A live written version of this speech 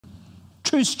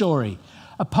True story.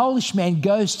 A Polish man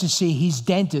goes to see his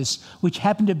dentist, which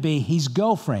happened to be his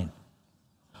girlfriend.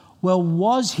 Well,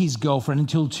 was his girlfriend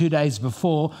until 2 days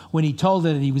before when he told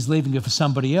her that he was leaving her for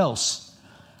somebody else.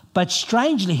 But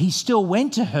strangely, he still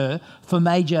went to her for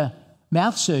major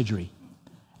mouth surgery.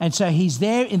 And so he's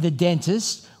there in the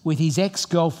dentist with his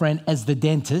ex-girlfriend as the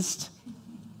dentist.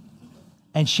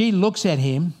 And she looks at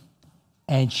him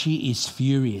and she is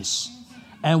furious.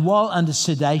 And while under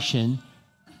sedation,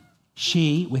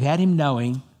 she, without him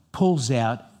knowing, pulls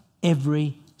out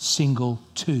every single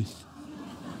tooth.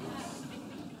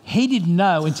 He didn't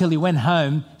know until he went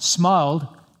home, smiled,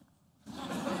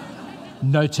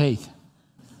 no teeth.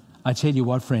 I tell you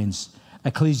what, friends,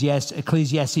 Ecclesiastes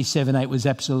 7:8 was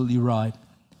absolutely right.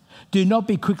 Do not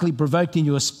be quickly provoked in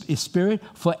your spirit,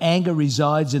 for anger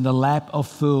resides in the lap of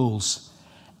fools.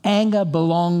 Anger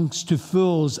belongs to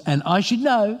fools, and I should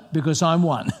know because I'm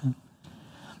one.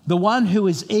 The one who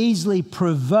is easily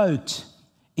provoked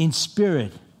in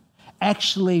spirit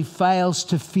actually fails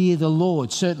to fear the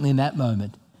Lord, certainly in that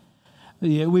moment.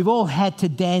 We've all had to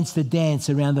dance the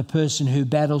dance around the person who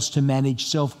battles to manage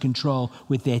self-control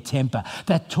with their temper,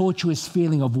 that tortuous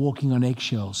feeling of walking on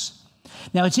eggshells.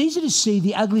 Now, it's easy to see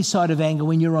the ugly side of anger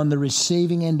when you're on the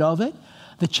receiving end of it.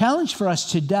 The challenge for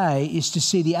us today is to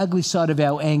see the ugly side of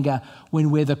our anger when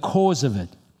we're the cause of it.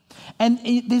 And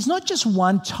there's not just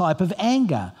one type of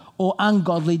anger or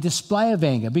ungodly display of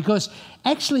anger, because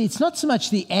actually it's not so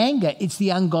much the anger, it's the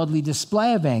ungodly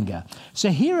display of anger. So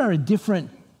here are a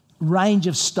different range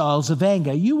of styles of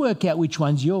anger. You work out which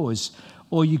one's yours,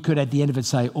 or you could at the end of it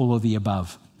say all of the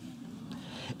above.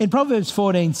 In Proverbs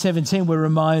 14:17, we're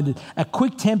reminded a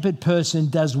quick-tempered person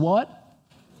does what?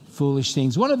 Foolish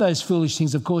things. One of those foolish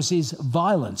things, of course, is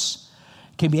violence.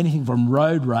 It can be anything from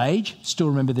road rage. Still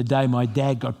remember the day my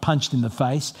dad got punched in the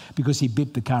face because he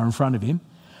bipped the car in front of him,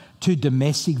 to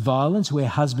domestic violence, where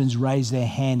husbands raise their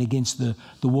hand against the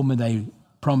woman they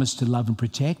promised to love and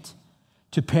protect,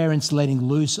 to parents letting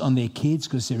loose on their kids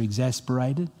because they're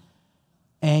exasperated.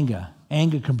 Anger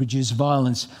can produce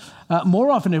violence.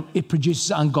 More often it produces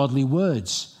ungodly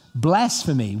words.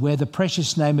 Blasphemy, where the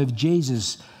precious name of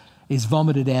Jesus is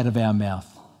vomited out of our mouth.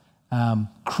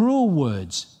 Cruel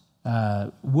words,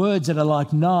 words that are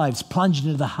like knives plunged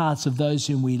into the hearts of those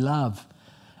whom we love,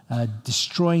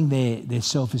 destroying their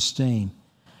self-esteem.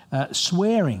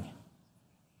 Swearing.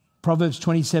 Proverbs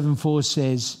 27:4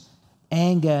 says,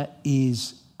 anger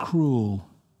is cruel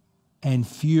and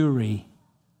fury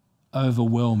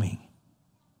overwhelming.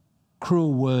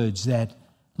 Cruel words that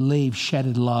leave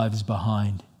shattered lives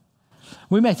behind.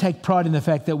 We may take pride in the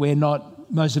fact that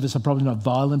most of us are probably not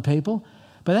violent people,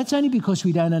 but that's only because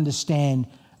we don't understand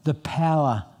the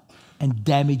power and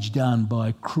damage done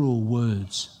by cruel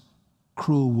words.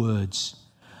 Cruel words.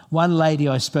 One lady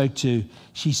I spoke to,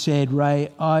 she said, Ray,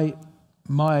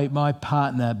 my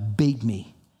partner beat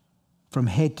me from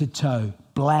head to toe,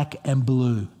 black and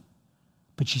blue.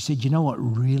 But she said, you know what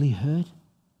really hurt?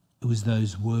 It was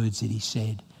those words that he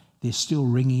said. They're still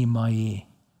ringing in my ear.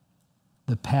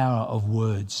 The power of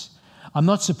words. I'm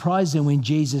not surprised then when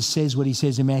Jesus says what he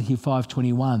says in Matthew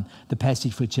 5:21, the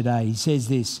passage for today. He says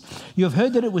this, you have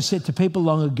heard that it was said to people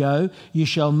long ago, you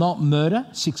shall not murder,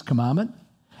 6th commandment,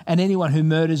 and anyone who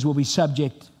murders will be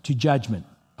subject to judgment,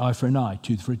 eye for an eye,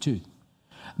 tooth for a tooth.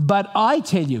 But I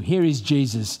tell you, here is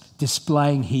Jesus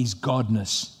displaying his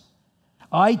godness.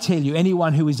 I tell you,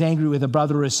 anyone who is angry with a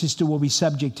brother or a sister will be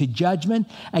subject to judgment.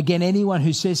 Again, anyone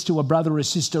who says to a brother or a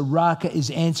sister, Raka, is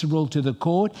answerable to the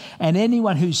court. And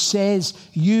anyone who says,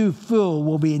 you fool,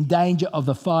 will be in danger of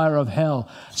the fire of hell.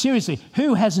 Seriously,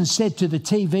 who hasn't said to the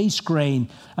TV screen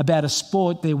about a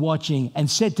sport they're watching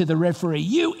and said to the referee,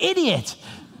 you idiot?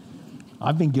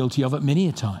 I've been guilty of it many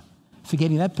a time,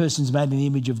 forgetting that person's made in the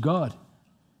image of God.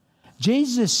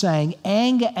 Jesus is saying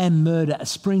anger and murder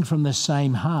spring from the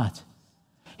same heart.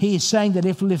 He is saying that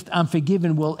if left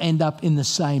unforgiven, we'll end up in the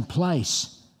same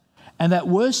place. And that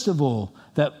worst of all,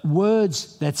 that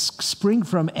words that spring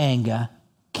from anger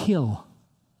kill.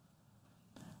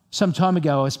 Some time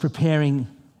ago, I was preparing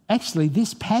actually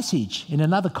this passage in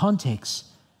another context.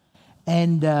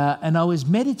 And I was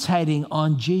meditating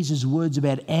on Jesus' words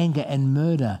about anger and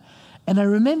murder. And I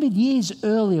remembered years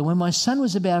earlier when my son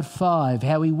was about 5,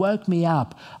 how he woke me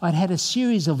up. I'd had a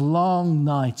series of long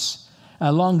nights,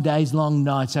 long days, long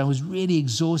nights. I was really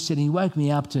exhausted and he woke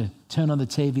me up to turn on the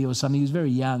TV or something. He was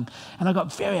very young and I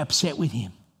got very upset with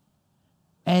him.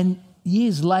 And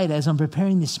years later, as I'm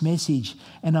preparing this message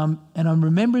and I'm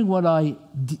remembering what I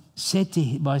said to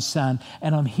my son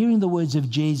and I'm hearing the words of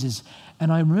Jesus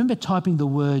and I remember typing the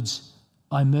words,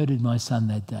 I murdered my son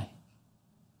that day.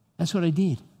 That's what I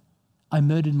did. I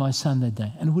murdered my son that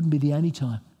day. And it wouldn't be the only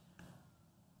time.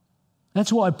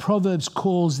 That's why Proverbs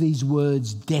calls these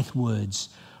words death words.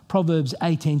 Proverbs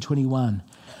 18:21.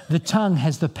 The tongue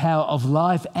has the power of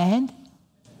life and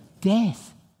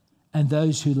death, and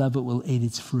those who love it will eat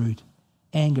its fruit.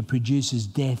 Anger produces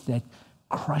death that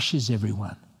crushes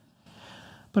everyone.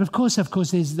 But of course,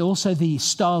 there's also the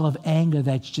style of anger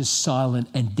that's just silent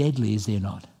and deadly, is there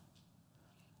not?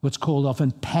 What's called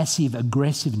often passive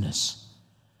aggressiveness.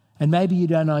 And maybe you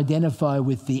don't identify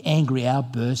with the angry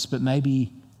outbursts, but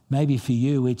maybe for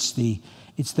you it's the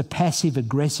passive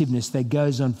aggressiveness that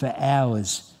goes on for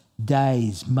hours,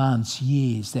 days, months,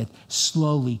 years, that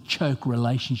slowly choke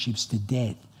relationships to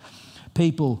death.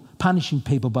 People punishing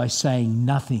people by saying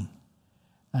nothing,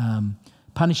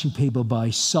 punishing people by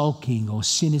sulking or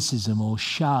cynicism or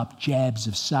sharp jabs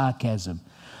of sarcasm,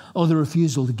 or the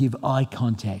refusal to give eye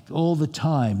contact, all the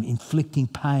time inflicting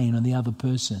pain on the other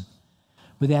person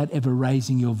without ever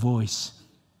raising your voice.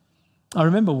 I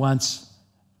remember once,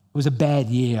 it was a bad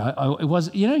year. It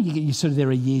was, you sort of, there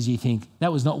are years you think,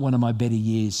 that was not one of my better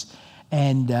years.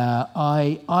 And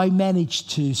I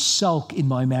managed to sulk in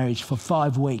my marriage for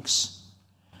 5 weeks.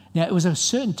 Now, it was a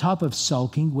certain type of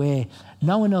sulking where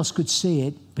no one else could see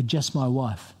it but just my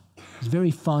wife. It was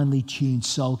very finely tuned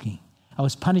sulking. I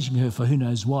was punishing her for who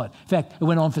knows what. In fact, it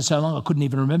went on for so long I couldn't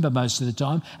even remember most of the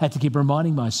time. I had to keep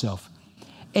reminding myself.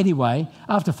 Anyway,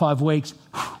 after 5 weeks,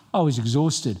 I was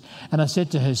exhausted. And I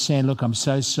said to her, Sam, look, I'm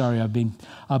so sorry. I've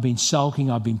been sulking.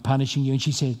 I've been punishing you. And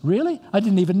she said, really? I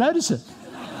didn't even notice it.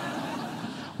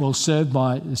 Well, served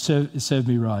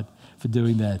me right for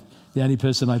doing that. The only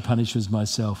person I punished was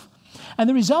myself. And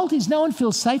the result is no one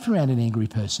feels safe around an angry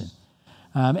person.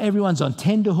 Everyone's on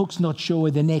tenterhooks, not sure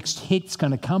where the next hit's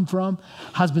going to come from.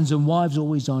 Husbands and wives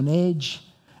always on edge.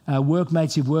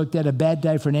 Workmates who've worked out a bad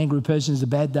day for an angry person is a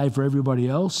bad day for everybody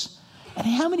else. And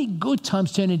how many good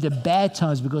times turn into bad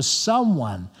times because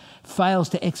someone fails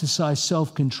to exercise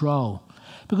self-control?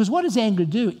 Because what does anger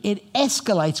do? It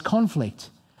escalates conflict.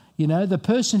 The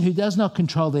person who does not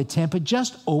control their temper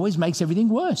just always makes everything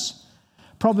worse.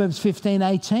 Proverbs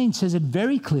 15:18 says it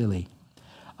very clearly.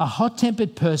 A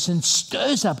hot-tempered person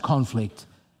stirs up conflict,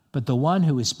 but the one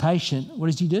who is patient, what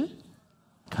does he do?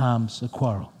 Calms a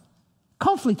quarrel.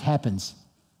 Conflict happens.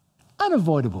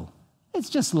 Unavoidable. It's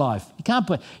just life. You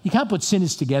can't put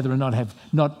sinners together and not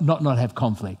have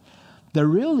conflict. The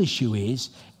real issue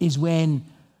is when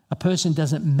a person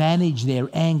doesn't manage their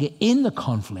anger in the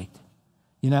conflict.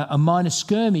 A minor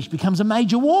skirmish becomes a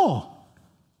major war.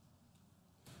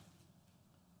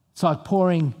 It's like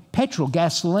pouring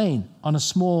gasoline on a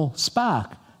small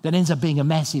spark that ends up being a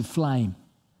massive flame.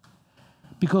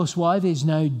 Because why? There's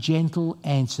no gentle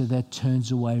answer that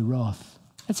turns away wrath.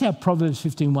 That's how Proverbs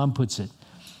 15:1 puts it.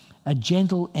 A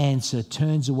gentle answer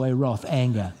turns away wrath,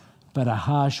 anger, but a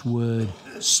harsh word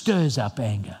stirs up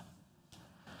anger.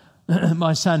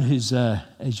 My son, who's,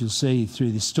 as you'll see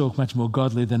through this talk, much more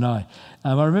godly than I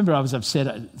remember I was upset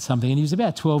at something, and he was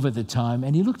about 12 at the time,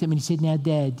 and he looked at me and he said, now,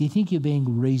 Dad, do you think you're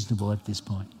being reasonable at this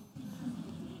point?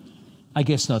 I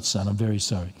guess not, son. I'm very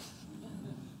sorry.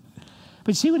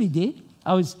 But see what he did?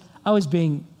 I was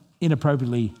being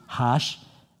inappropriately harsh,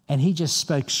 and he just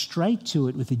spoke straight to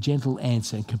it with a gentle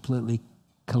answer and completely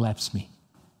collapsed me.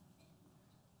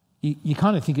 You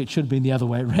kind of think it should have been the other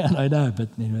way around, I know, but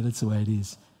anyway, that's the way it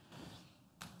is.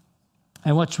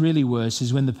 And what's really worse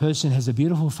is when the person has a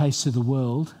beautiful face to the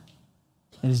world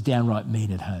and is downright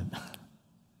mean at home.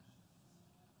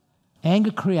 Anger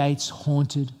creates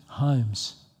haunted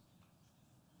homes.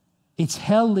 It's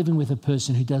hell living with a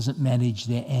person who doesn't manage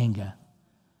their anger,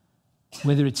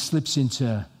 whether it slips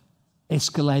into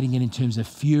escalating it in terms of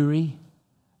fury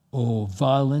or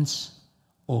violence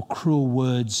or cruel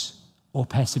words or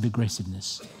passive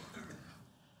aggressiveness.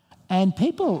 And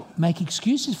people make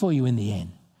excuses for you in the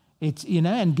end. It's,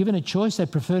 and given a choice, they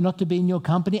prefer not to be in your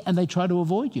company and they try to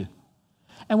avoid you.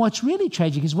 And what's really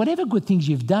tragic is whatever good things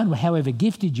you've done, however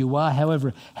gifted you are,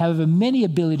 however many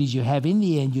abilities you have, in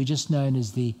the end, you're just known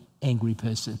as the angry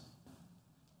person.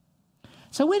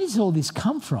 So where does all this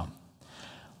come from?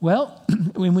 Well,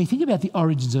 when we think about the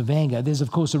origins of anger, there's,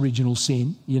 of course, original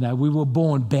sin. We were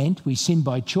born bent. We sin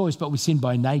by choice, but we sin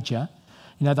by nature.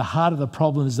 The heart of the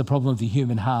problem is the problem of the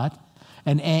human heart.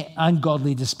 And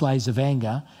ungodly displays of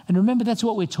anger. And remember, that's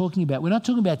what we're talking about. We're not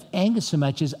talking about anger so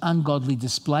much as ungodly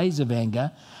displays of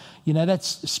anger. That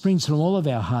springs from all of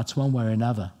our hearts one way or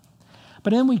another.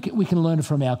 But then we can learn it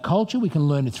from our culture. We can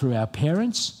learn it through our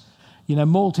parents.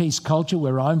 Maltese culture,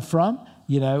 where I'm from,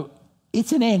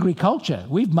 it's an angry culture.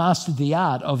 We've mastered the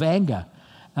art of anger.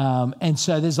 And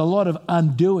so there's a lot of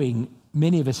undoing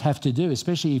many of us have to do,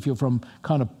 especially if you're from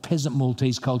kind of peasant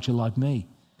Maltese culture like me.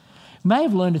 May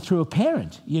have learned it through a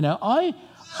parent. You know,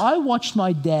 I watched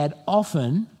my dad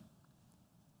often,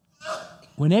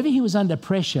 whenever he was under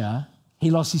pressure,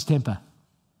 he lost his temper.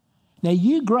 Now,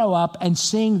 you grow up and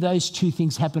seeing those two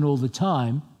things happen all the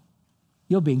time,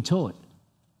 you're being taught.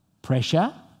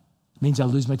 Pressure means I'll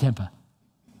lose my temper.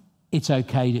 It's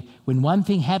okay when one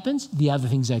thing happens, the other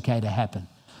thing's okay to happen.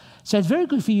 So it's very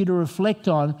good for you to reflect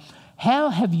on how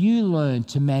have you learned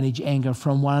to manage anger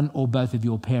from one or both of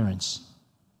your parents?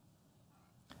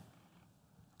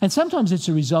 And sometimes it's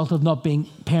a result of not being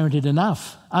parented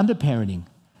enough, under-parenting.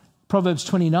 Proverbs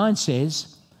 29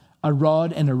 says, a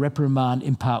rod and a reprimand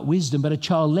impart wisdom, but a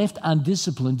child left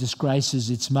undisciplined disgraces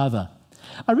its mother.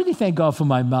 I really thank God for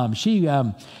my mum. She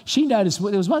noticed,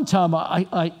 there was one time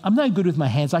I'm no good with my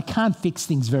hands. I can't fix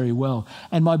things very well.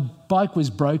 And my bike was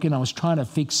broken. I was trying to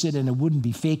fix it and it wouldn't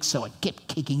be fixed, so I kept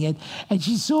kicking it. And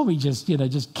she saw me just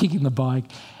kicking the bike.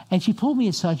 And she pulled me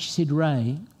aside. She said,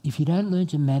 Ray, if you don't learn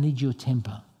to manage your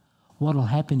temper, what will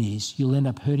happen is you'll end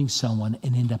up hurting someone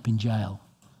and end up in jail.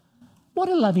 What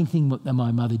a loving thing that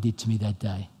my mother did to me that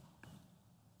day.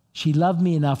 She loved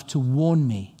me enough to warn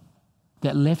me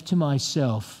that left to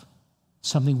myself,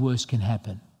 something worse can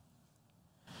happen.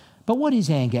 But what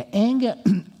is anger? Anger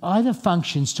either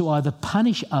functions to either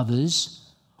punish others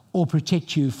or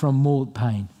protect you from more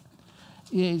pain.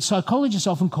 Psychologists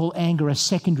often call anger a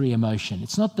secondary emotion.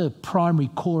 It's not the primary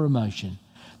core emotion.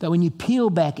 That when you peel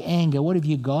back anger, what have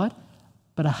you got?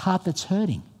 But a heart that's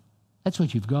hurting. That's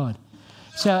what you've got.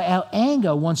 So our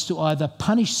anger wants to either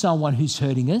punish someone who's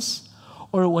hurting us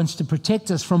or it wants to protect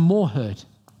us from more hurt.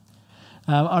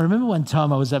 I remember one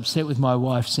time I was upset with my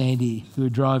wife, Sandy, we were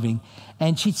driving,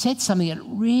 and she'd said something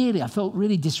that I felt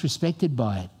really disrespected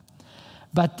by it.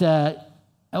 But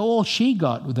all she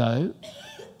got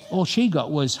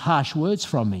was harsh words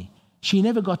from me. She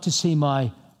never got to see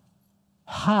my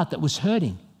heart that was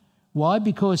hurting. Why?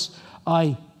 Because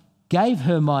I gave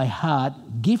her my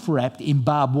heart gift wrapped in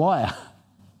barbed wire.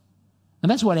 And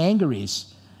that's what anger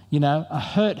is. You know, a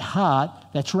hurt heart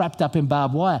that's wrapped up in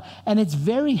barbed wire. And it's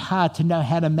very hard to know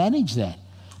how to manage that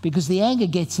because the anger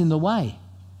gets in the way.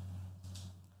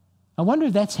 I wonder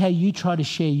if that's how you try to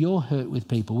share your hurt with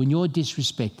people when you're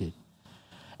disrespected.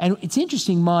 And it's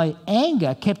interesting, my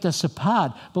anger kept us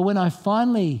apart. But when I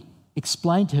finally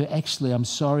explained to her, actually, I'm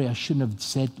sorry, I shouldn't have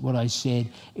said what I said.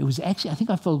 It was actually, I think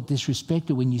I felt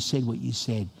disrespected when you said what you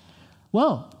said.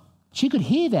 Well, she could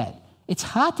hear that. It's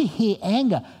hard to hear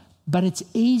anger, but it's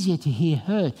easier to hear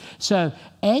hurt. So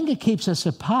anger keeps us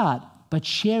apart, but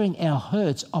sharing our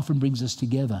hurts often brings us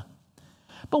together.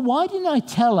 But why didn't I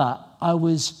tell her I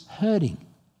was hurting?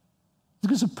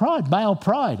 Because of pride, male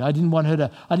pride. I didn't want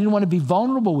to be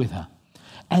vulnerable with her.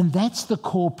 And that's the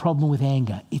core problem with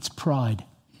anger. It's pride.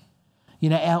 You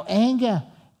know, our anger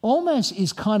almost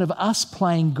is kind of us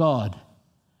playing God.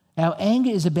 Our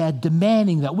anger is about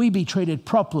demanding that we be treated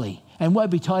properly and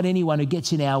won't be tied to anyone who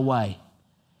gets in our way.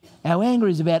 Our anger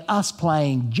is about us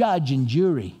playing judge and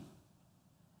jury.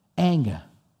 Anger.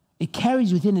 It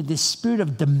carries within it this spirit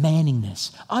of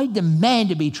demandingness. I demand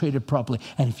to be treated properly.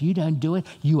 And if you don't do it,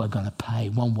 you are going to pay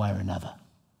one way or another.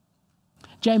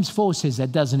 James 4 says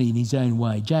that, doesn't he, in his own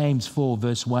way? James 4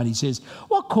 verse 1, he says,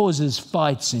 what causes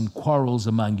fights and quarrels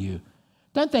among you?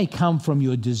 Don't they come from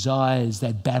your desires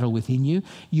that battle within you?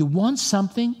 You want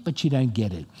something, but you don't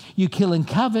get it. You kill and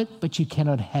covet, but you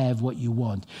cannot have what you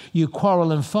want. You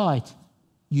quarrel and fight.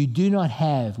 You do not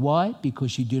have. Why?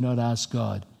 Because you do not ask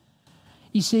God.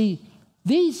 You see,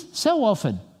 so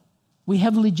often we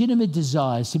have legitimate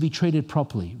desires to be treated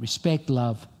properly, respect,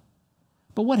 love.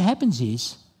 But what happens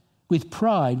is, with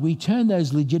pride, we turn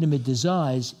those legitimate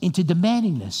desires into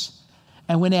demandingness.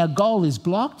 And when our goal is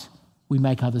blocked, we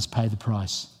make others pay the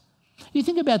price. You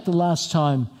think about the last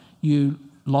time you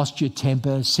lost your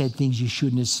temper, said things you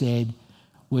shouldn't have said,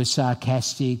 were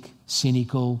sarcastic,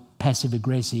 cynical,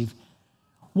 passive-aggressive.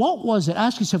 What was it?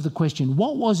 Ask yourself the question,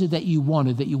 what was it that you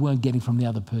wanted that you weren't getting from the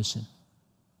other person?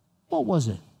 What was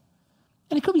it?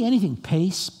 And it could be anything: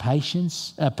 peace,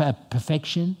 patience,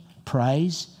 perfection,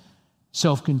 praise,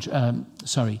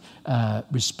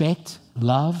 respect,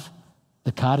 love,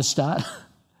 the car to start.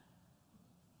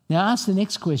 Now ask the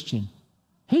next question.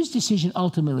 Whose decision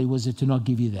ultimately was it to not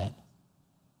give you that?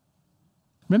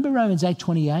 Remember Romans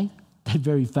 8:28? That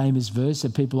very famous verse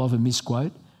that people often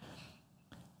misquote.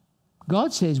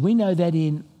 God says we know that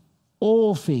in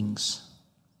all things,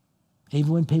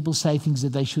 even when people say things that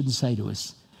they shouldn't say to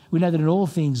us, we know that in all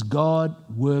things God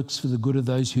works for the good of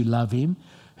those who love him,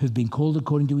 who've been called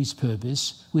according to his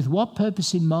purpose. With what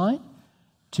purpose in mind?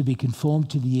 To be conformed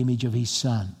to the image of his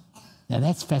Son. Now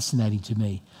that's fascinating to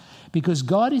me because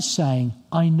God is saying,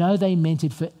 I know they meant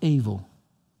it for evil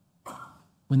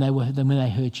when they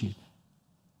hurt you.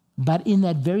 But in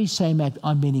that very same act,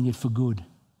 I'm meaning it for good.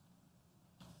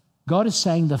 God is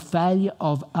saying the failure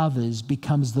of others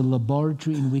becomes the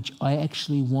laboratory in which I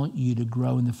actually want you to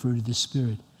grow in the fruit of the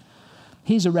Spirit.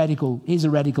 Here's a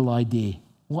radical idea.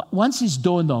 Once this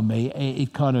dawned on me,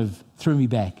 it kind of threw me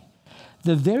back.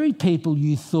 The very people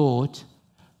you thought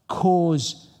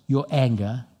cause your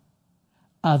anger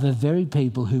are the very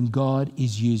people whom God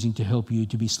is using to help you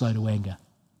to be slow to anger.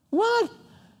 What?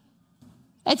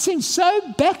 That seems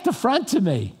so back to front to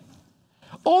me.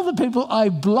 All the people I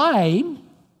blame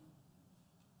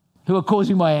who are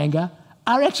causing my anger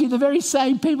are actually the very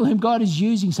same people whom God is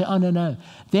using. Say, oh, no.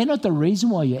 They're not the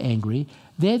reason why you're angry.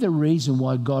 They're the reason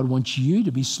why God wants you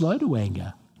to be slow to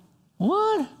anger.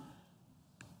 What?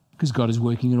 Because God is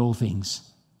working in all things.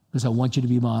 Because I want you to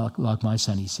be like my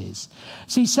son, he says.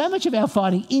 See, so much of our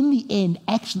fighting in the end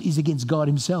actually is against God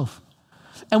himself.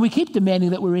 And we keep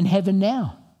demanding that we're in heaven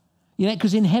now. You know,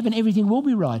 because in heaven everything will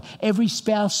be right. Every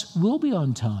spouse will be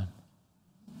on time.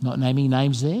 Not naming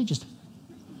names there, just...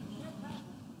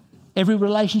 Every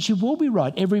relationship will be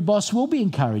right. Every boss will be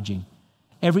encouraging.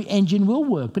 Every engine will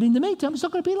work. But in the meantime, it's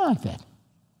not going to be like that.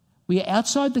 We are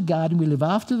outside the garden. We live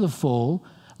after the fall.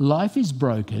 Life is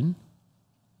broken.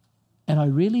 And I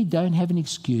really don't have an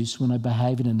excuse when I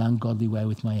behave in an ungodly way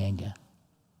with my anger.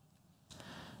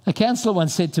 A counsellor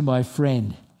once said to my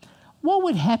friend, what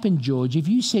would happen, George, if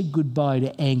you said goodbye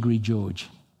to angry George?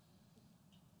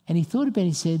 And he thought about it and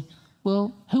he said,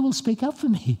 well, who will speak up for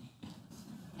me?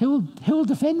 Who will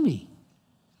defend me?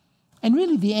 And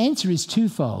really the answer is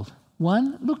twofold.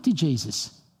 One, look to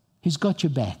Jesus, who's got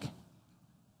your back.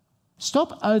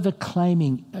 Stop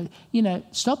over-claiming,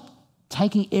 stop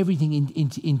taking everything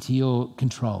into your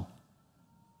control.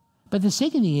 But the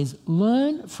second thing is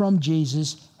learn from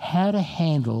Jesus how to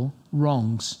handle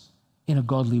wrongs in a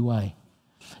godly way.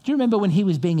 Do you remember when he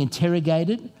was being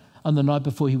interrogated on the night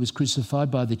before he was crucified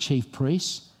by the chief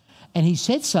priests? And he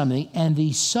said something and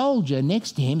the soldier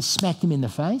next to him smacked him in the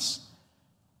face.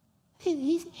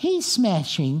 He's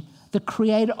smashing the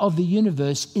creator of the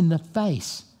universe in the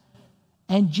face.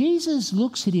 And Jesus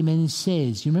looks at him and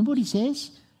says, you remember what he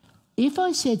says? If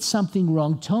I said something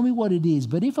wrong, tell me what it is.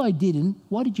 But if I didn't,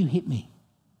 why did you hit me?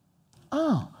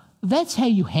 Oh, that's how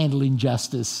you handle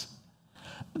injustice.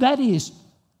 That is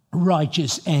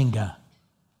righteous anger.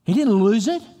 He didn't lose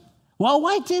it. Well,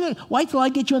 wait till I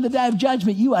get you on the day of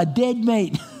judgment. You are dead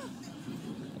meat.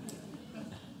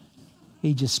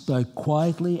 He just spoke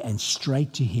quietly and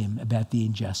straight to him about the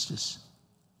injustice.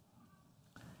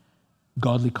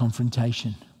 Godly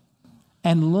confrontation.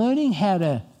 And learning how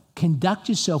to conduct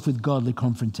yourself with godly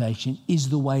confrontation is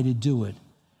the way to do it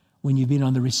when you've been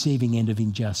on the receiving end of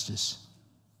injustice.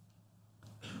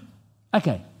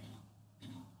 Okay.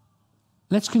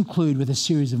 Let's conclude with a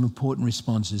series of important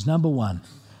responses. Number one,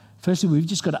 firstly, we've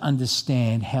just got to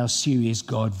understand how serious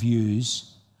God views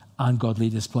ungodly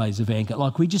displays of anger.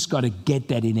 Like, we just got to get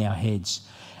that in our heads.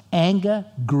 Anger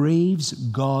grieves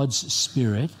God's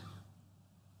spirit,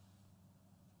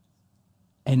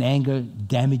 and anger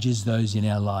damages those in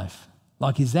our life.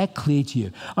 Like, is that clear to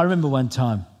you? I remember one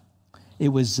time, it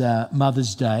was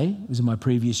Mother's Day. It was in my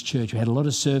previous church. We had a lot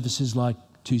of services, like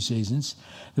 2 seasons.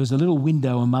 There was a little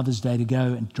window on Mother's Day to go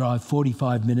and drive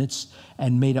 45 minutes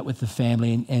and meet up with the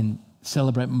family and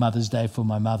celebrate Mother's Day for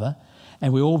my mother.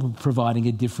 And we all were providing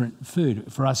a different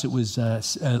food. For us, it was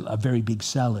a very big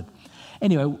salad.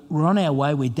 Anyway, we're on our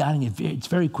way. We're done. It's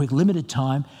very quick, limited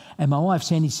time. And my wife,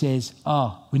 Sandy, says,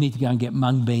 we need to go and get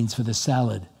mung beans for the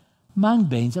salad. Mung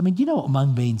beans? I mean, do you know what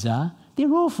mung beans are?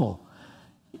 They're awful.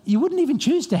 You wouldn't even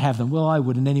choose to have them. Well, I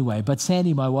wouldn't anyway. But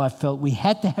Sandy, my wife, felt we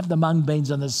had to have the mung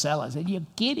beans on the salad. I said, you're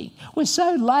kidding. We're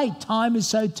so late. Time is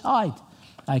so tight.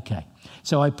 Okay.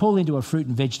 So I pull into a fruit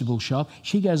and vegetable shop.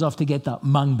 She goes off to get the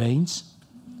mung beans.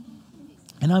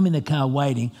 And I'm in the car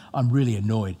waiting. I'm really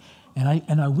annoyed.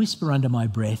 And I whisper under my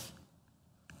breath,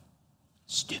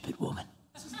 stupid woman.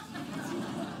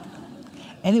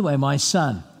 Anyway, my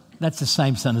son, that's the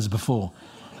same son as before.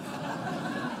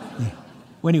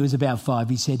 When he was about 5,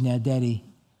 he said, now, Daddy,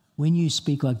 when you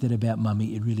speak like that about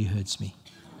Mummy, it really hurts me.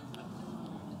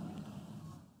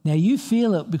 Now, you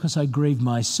feel it because I grieve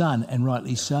my son, and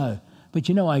rightly so. But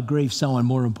you know, I grieve someone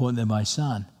more important than my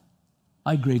son.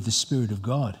 I grieve the Spirit of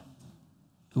God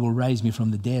who will raise me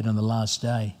from the dead on the last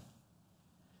day.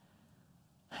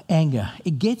 Anger,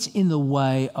 it gets in the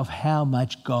way of how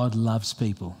much God loves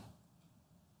people.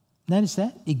 Notice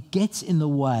that? It gets in the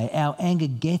way. Our anger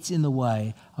gets in the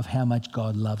way of how much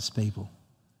God loves people.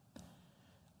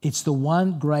 It's the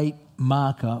one great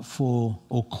marker for,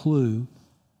 or clue,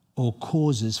 or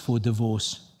causes for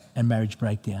divorce and marriage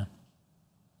breakdown.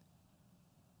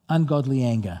 Ungodly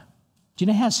anger. Do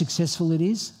you know how successful it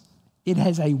is? It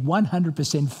has a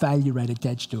 100% failure rate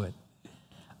attached to it.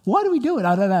 Why do we do it?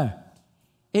 I don't know.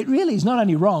 It really is not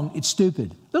only wrong, it's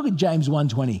stupid. Look at James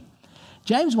 1:20.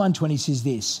 James 1:20 says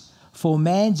this, for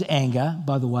man's anger,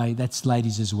 by the way, that's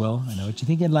ladies as well. I know what you're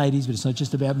thinking, ladies, but it's not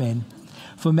just about men.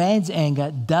 For man's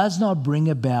anger does not bring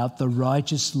about the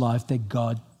righteous life that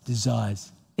God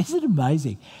desires. Isn't it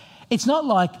amazing? It's not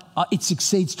like it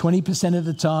succeeds 20% of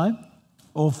the time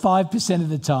or 5% of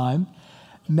the time.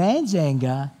 Man's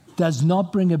anger does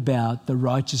not bring about the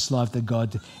righteous life that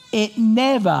God desires. It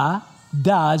never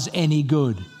does any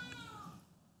good.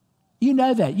 You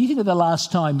know that. You think of the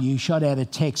last time you shot out a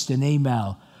text, an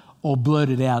email, or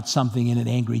blurted out something in an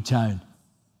angry tone.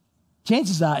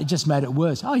 Chances are it just made it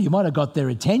worse. Oh, you might have got their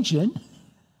attention.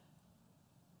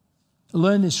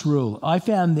 Learn this rule. I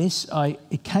found this.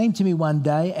 It came to me one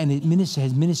day and it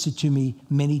has ministered to me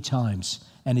many times.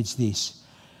 And it's this.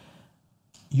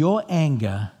 Your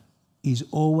anger is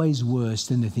always worse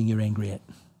than the thing you're angry at.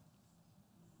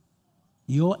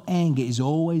 Your anger is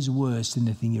always worse than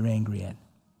the thing you're angry at.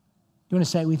 You want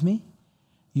to say it with me?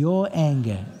 Your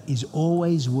anger is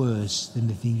always worse than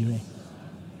the thing you're angry at.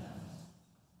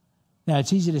 Now,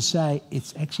 it's easy to say,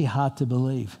 it's actually hard to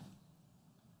believe.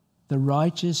 The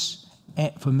righteous,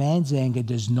 for man's anger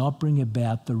does not bring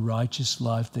about the righteous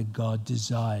life that God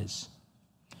desires.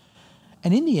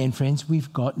 And in the end, friends,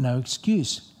 we've got no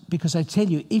excuse. Because I tell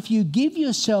you, if you give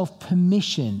yourself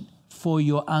permission for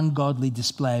your ungodly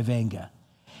display of anger,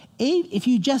 if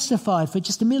you justify it for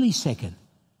just a millisecond,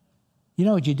 you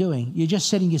know what you're doing? You're just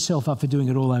setting yourself up for doing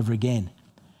it all over again.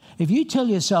 If you tell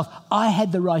yourself, I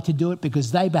had the right to do it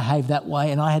because they behaved that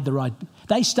way and I had the right,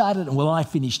 they started and well, I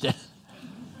finished it.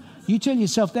 You tell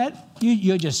yourself that,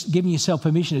 you're just giving yourself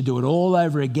permission to do it all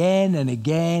over again and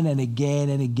again and again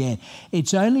and again.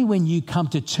 It's only when you come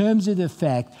to terms with the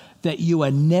fact that you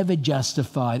are never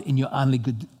justified in your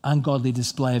ungodly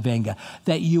display of anger,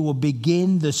 that you will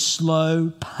begin the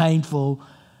slow, painful,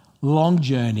 long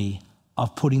journey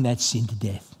of putting that sin to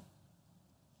death.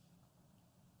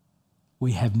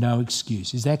 We have no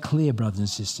excuse. Is that clear, brothers and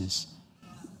sisters?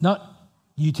 Not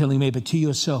you telling me, but to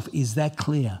yourself, is that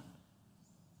clear?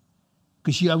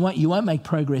 Because you won't make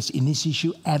progress in this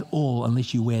issue at all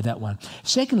unless you wear that one.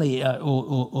 Secondly,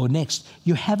 or next,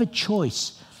 you have a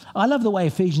choice. I love the way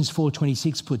Ephesians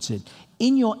 4:26 puts it.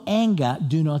 In your anger,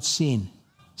 do not sin.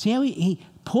 See how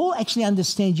Paul actually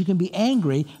understands you can be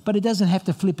angry, but it doesn't have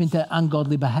to flip into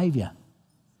ungodly behaviour.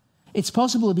 It's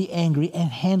possible to be angry and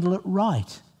handle it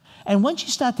right. And once you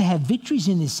start to have victories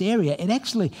in this area,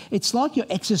 it's like you're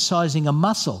exercising a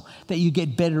muscle that you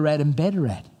get better at and better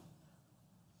at.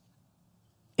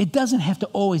 It doesn't have to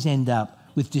always end up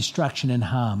with destruction and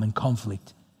harm and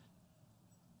conflict.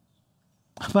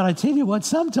 But I tell you what,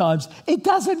 sometimes it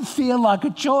doesn't feel like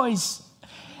a choice.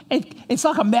 It's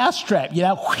like a mousetrap,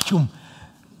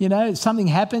 something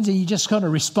happens and you just kind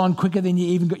of respond quicker than you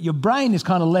even got. Your brain is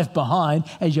kind of left behind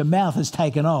as your mouth has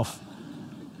taken off.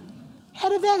 How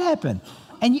did that happen?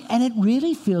 And it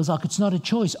really feels like it's not a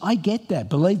choice. I get that.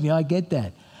 Believe me, I get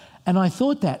that. And I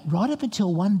thought that right up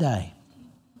until one day.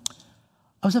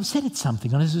 I was upset at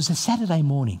something, and it was a Saturday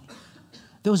morning.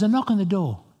 There was a knock on the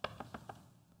door.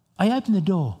 I opened the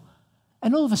door,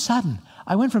 and all of a sudden,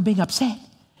 I went from being upset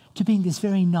to being this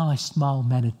very nice,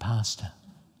 mild-mannered pastor.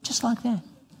 Just like that.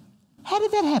 How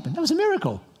did that happen? That was a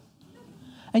miracle.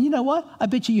 And you know what? I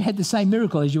bet you had the same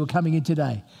miracle as you were coming in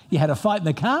today. You had a fight in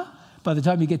the car. By the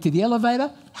time you get to the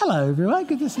elevator, hello, everyone,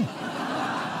 good to see you.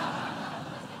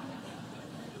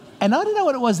 And I don't know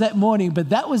what it was that morning, but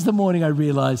that was the morning I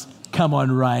realised, come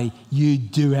on, Ray, you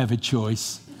do have a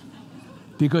choice.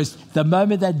 Because the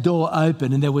moment that door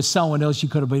opened and there was someone else you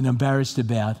could have been embarrassed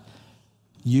about,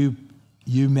 you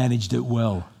managed it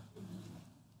well.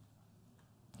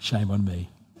 Shame on me.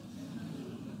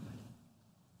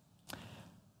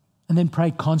 And then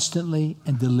pray constantly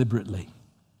and deliberately.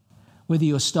 Whether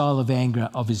your style of anger,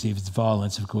 obviously if it's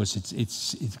violence, of course,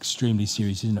 it's extremely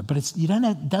serious, isn't it? But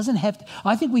it doesn't have to,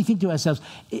 I think we think to ourselves,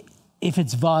 if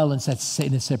it's violence, that's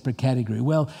in a separate category.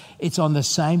 Well, it's on the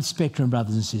same spectrum,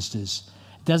 brothers and sisters.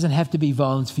 It doesn't have to be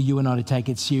violence for you and I to take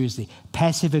it seriously.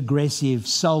 Passive-aggressive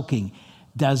sulking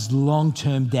does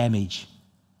long-term damage.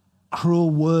 Cruel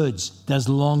words does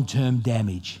long-term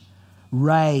damage.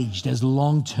 Rage does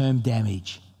long-term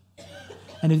damage.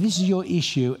 And if this is your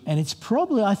issue, and it's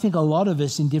probably, I think, a lot of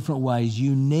us in different ways,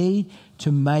 you need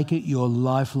to make it your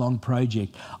lifelong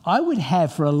project. I would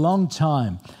have for a long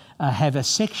time have a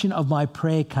section of my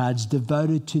prayer cards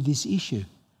devoted to this issue.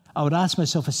 I would ask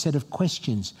myself a set of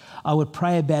questions. I would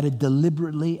pray about it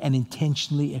deliberately and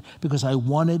intentionally because I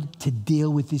wanted to deal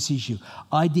with this issue.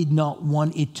 I did not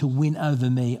want it to win over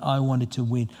me. I wanted to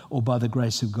win, or by the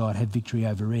grace of God, have victory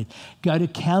over it. Go to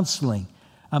counselling.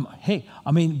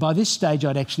 By this stage,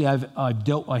 I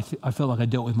felt like I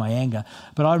dealt with my anger.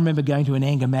 But I remember going to an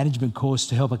anger management course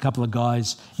to help a couple of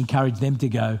guys, encourage them to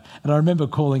go. And I remember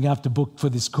calling up to book for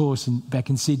this course back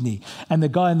in Sydney. And the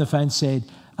guy on the phone said,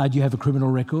 do you have a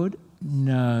criminal record?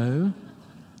 No.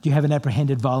 Do you have an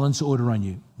apprehended violence order on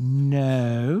you?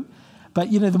 No.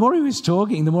 But, the more he was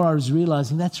talking, the more I was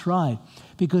realising that's right.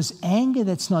 Because anger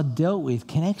that's not dealt with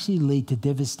can actually lead to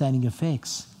devastating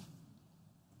effects.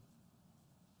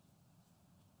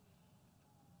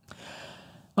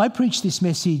 I preached this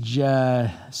message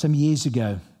some years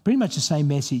ago, pretty much the same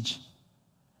message.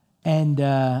 And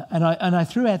I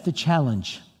threw out the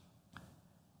challenge.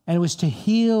 And it was to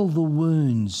heal the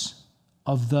wounds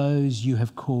of those you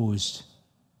have caused.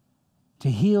 To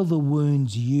heal the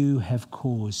wounds you have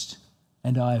caused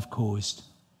and I have caused.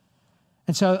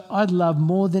 And so I'd love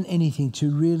more than anything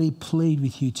to really plead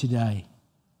with you today.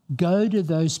 Go to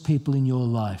those people in your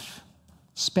life,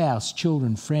 spouse,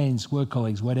 children, friends, work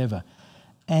colleagues, whatever,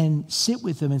 and sit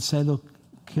with them and say, look,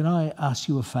 can I ask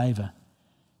you a favour?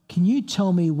 Can you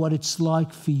tell me what it's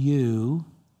like for you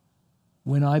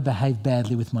when I behave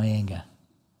badly with my anger?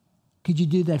 Could you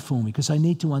do that for me? Because I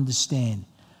need to understand.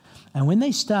 And when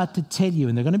they start to tell you,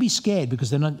 and they're going to be scared because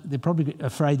they're probably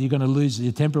afraid you're going to lose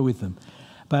your temper with them.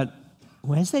 But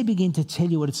as they begin to tell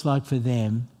you what it's like for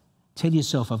them, tell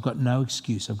yourself, I've got no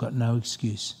excuse. I've got no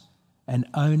excuse. And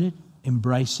own it,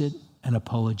 embrace it, and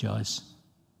apologise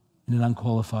in an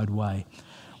unqualified way.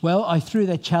 Well, I threw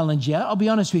that challenge out. I'll be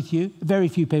honest with you, very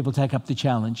few people take up the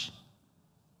challenge.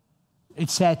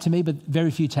 It's sad to me, but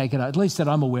very few take it up, at least that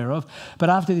I'm aware of. But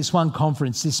after this one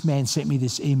conference, this man sent me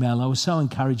this email. I was so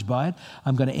encouraged by it.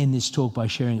 I'm going to end this talk by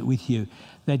sharing it with you,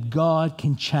 that God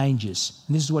can change us.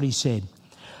 And this is what he said.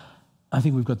 I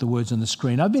think we've got the words on the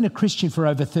screen. I've been a Christian for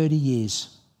over 30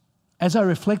 years. As I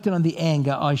reflected on the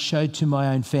anger I showed to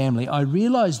my own family, I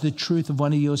realised the truth of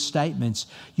one of your statements.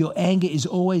 Your anger is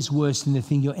always worse than the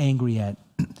thing you're angry at.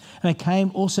 And I came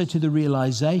also to the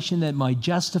realisation that my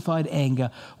justified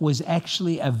anger was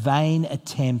actually a vain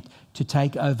attempt to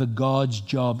take over God's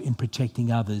job in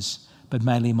protecting others, but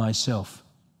mainly myself.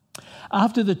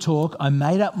 After the talk, I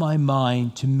made up my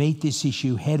mind to meet this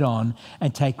issue head on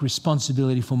and take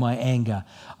responsibility for my anger.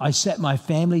 I sat my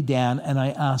family down and I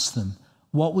asked them,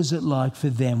 what was it like for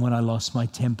them when I lost my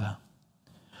temper?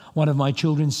 One of my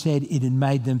children said it had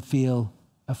made them feel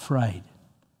afraid.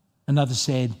 Another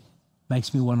said,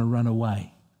 makes me want to run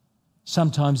away.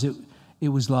 Sometimes it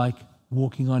was like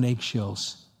walking on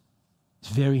eggshells.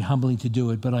 It's very humbling to do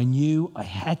it, but I knew I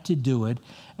had to do it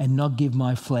and not give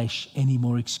my flesh any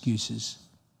more excuses.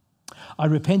 I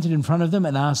repented in front of them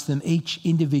and asked them each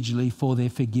individually for their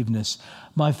forgiveness.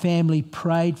 My family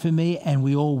prayed for me and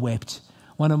we all wept.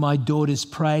 One of my daughters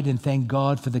prayed and thanked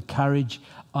God for the courage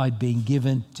I'd been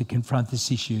given to confront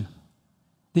this issue.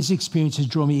 This experience has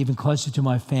drawn me even closer to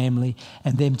my family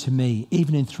and them to me.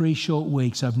 Even in 3 short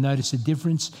weeks, I've noticed a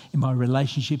difference in my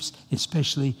relationships,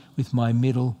 especially with my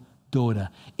middle daughter.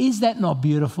 Is that not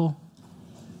beautiful?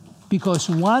 Because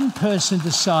one person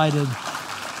decided,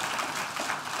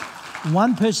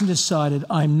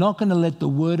 I'm not going to let the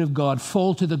word of God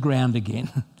fall to the ground again.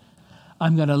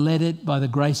 I'm going to let it, by the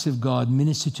grace of God,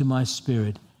 minister to my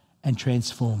spirit and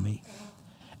transform me.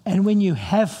 And when you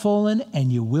have fallen,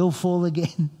 and you will fall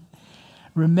again,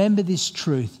 remember this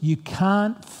truth. You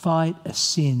can't fight a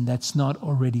sin that's not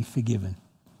already forgiven.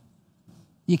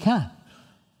 You can't.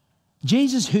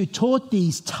 Jesus, who taught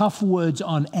these tough words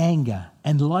on anger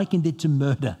and likened it to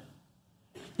murder,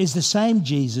 is the same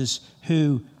Jesus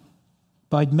who,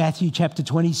 by Matthew chapter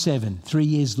 27, 3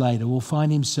 years later, will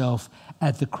find himself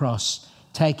at the cross,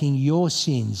 taking your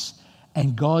sins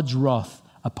and God's wrath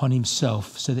upon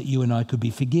himself so that you and I could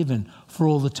be forgiven for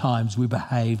all the times we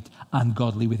behaved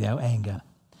ungodly with our anger.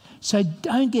 So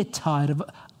don't get tired of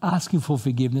asking for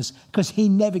forgiveness, because he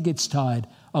never gets tired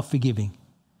of forgiving.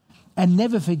 And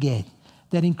never forget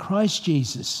that in Christ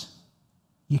Jesus,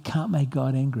 you can't make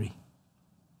God angry.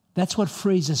 That's what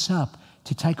frees us up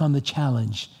to take on the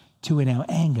challenge to, in our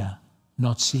anger,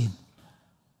 not sin.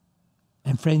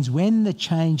 And friends, when the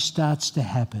change starts to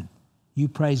happen, you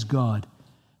praise God,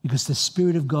 because the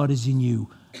Spirit of God is in you,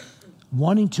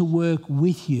 wanting to work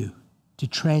with you to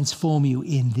transform you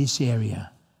in this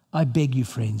area. I beg you,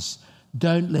 friends,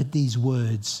 don't let these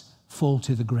words fall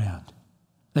to the ground.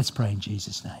 Let's pray in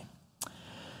Jesus' name.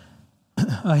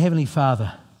 Oh, Heavenly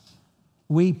Father,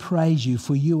 We praise you,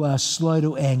 for you are slow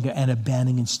to anger and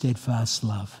abounding in steadfast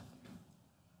love.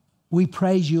 We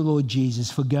praise you, Lord Jesus,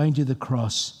 for going to the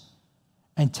cross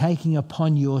and taking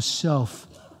upon yourself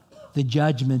the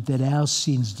judgment that our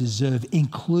sins deserve,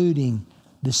 including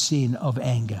the sin of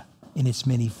anger in its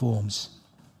many forms.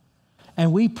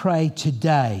 And we pray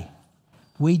today,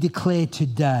 we declare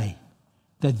today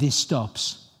that this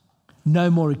stops. No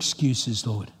more excuses,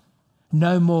 Lord.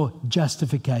 No more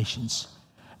justifications.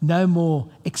 No more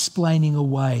explaining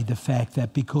away the fact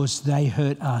that because they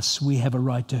hurt us, we have a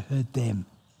right to hurt them.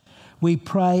 We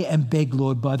pray and beg,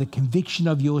 Lord, by the conviction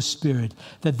of your Spirit,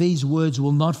 that these words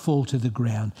will not fall to the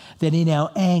ground, that in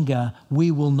our anger we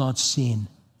will not sin,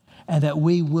 and that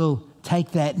we will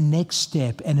take that next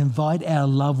step and invite our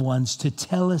loved ones to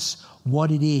tell us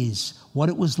what it is, what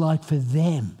it was like for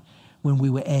them when we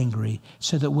were angry,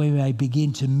 so that we may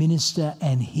begin to minister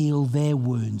and heal their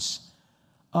wounds.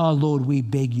 Oh, Lord, we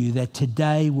beg you that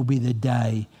today will be the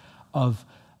day of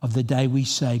the day we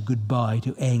say goodbye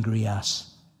to angry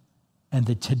us. And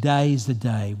that today is the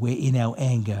day where in our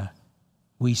anger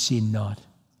we sin not.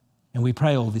 And we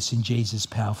pray all this in Jesus'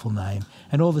 powerful name.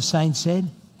 And all the saints said,